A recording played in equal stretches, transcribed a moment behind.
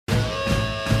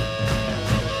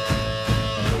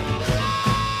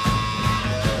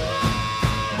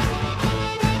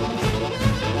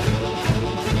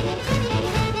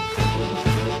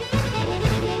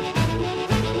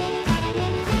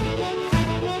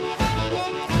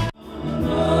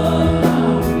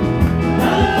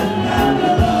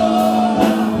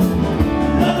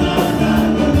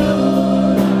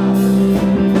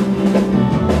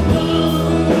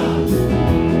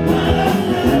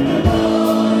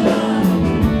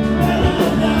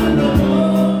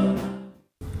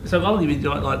So arguably,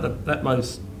 like that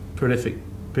most prolific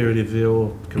period of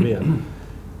your career,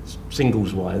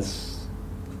 singles-wise,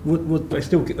 would they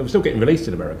were still getting released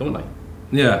in America, weren't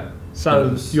they? Yeah.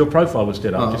 So your profile was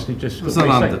still up. It was an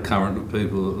undercurrent of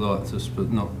people that liked us, but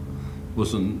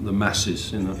wasn't the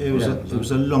masses, you know. It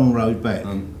was a long road back.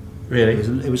 Really?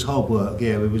 It was hard work.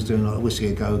 Yeah, we was doing like a Whiskey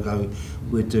a Go-Go.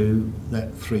 We'd do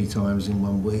that 3 times in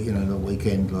 1 week, you know, the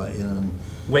weekend, like, you know. And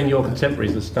when your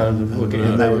contemporaries, the Stones, were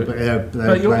getting... they were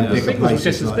playing bigger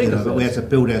places, like, you know, but we had to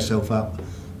build ourselves up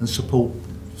and support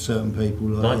certain people.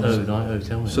 Like, Night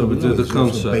tell me. So we do the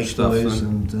concert stuff.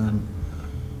 And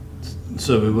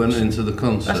so we went into the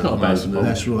concert. That's not a bad spot.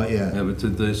 That's right, yeah. Yeah, we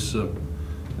did this, you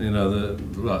know,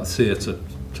 like theatre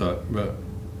type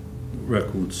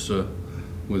records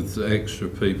with extra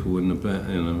people in the band.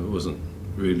 You know, it wasn't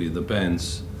really the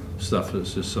band's stuff.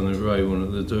 It's just something Ray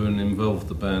wanted to do and involve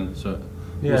the band. So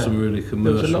it wasn't really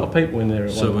commercial. There was a lot of people in there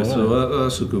at one point. So we thought,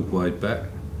 that's a good way back.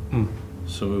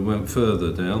 So we went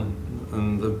further down,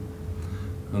 and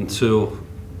until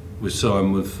we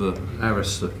signed with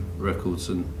Arista Records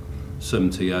in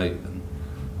 '78, and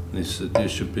he said you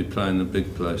should be playing the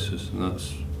big places, and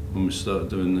that's when we started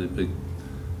doing the big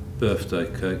birthday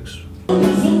cakes.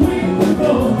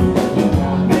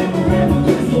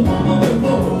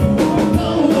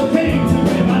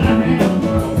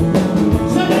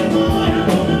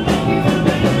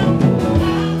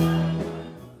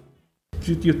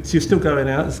 You're still going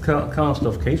out. It's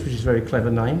Kastoff Kinks, which is a very clever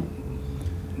name.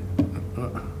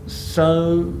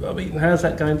 So, I mean, how's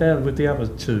that going down with the other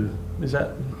two? Is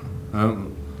that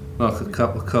like a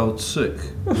cup of cold sick?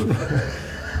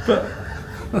 But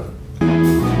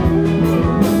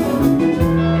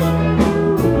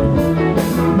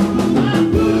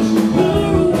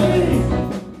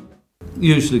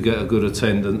usually get a good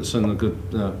attendance and a good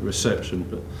reception,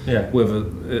 but whether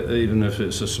even if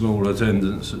it's a small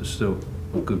attendance, it's still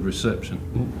a good reception.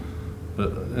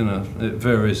 But you know, it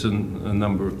varies in a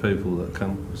number of people that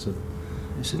come. So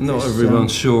not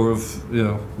everyone's sure of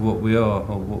what we are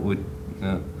or what we.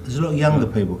 There's a lot of younger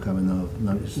people coming that I've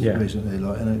noticed recently,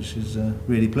 like, and which is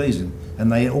really pleasing. And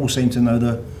they all seem to know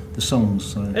the songs.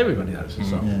 So. Everybody knows the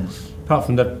songs. Yeah. Apart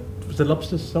from the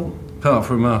Lobsters song. Apart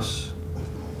from us.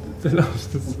 The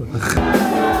Lobsters song.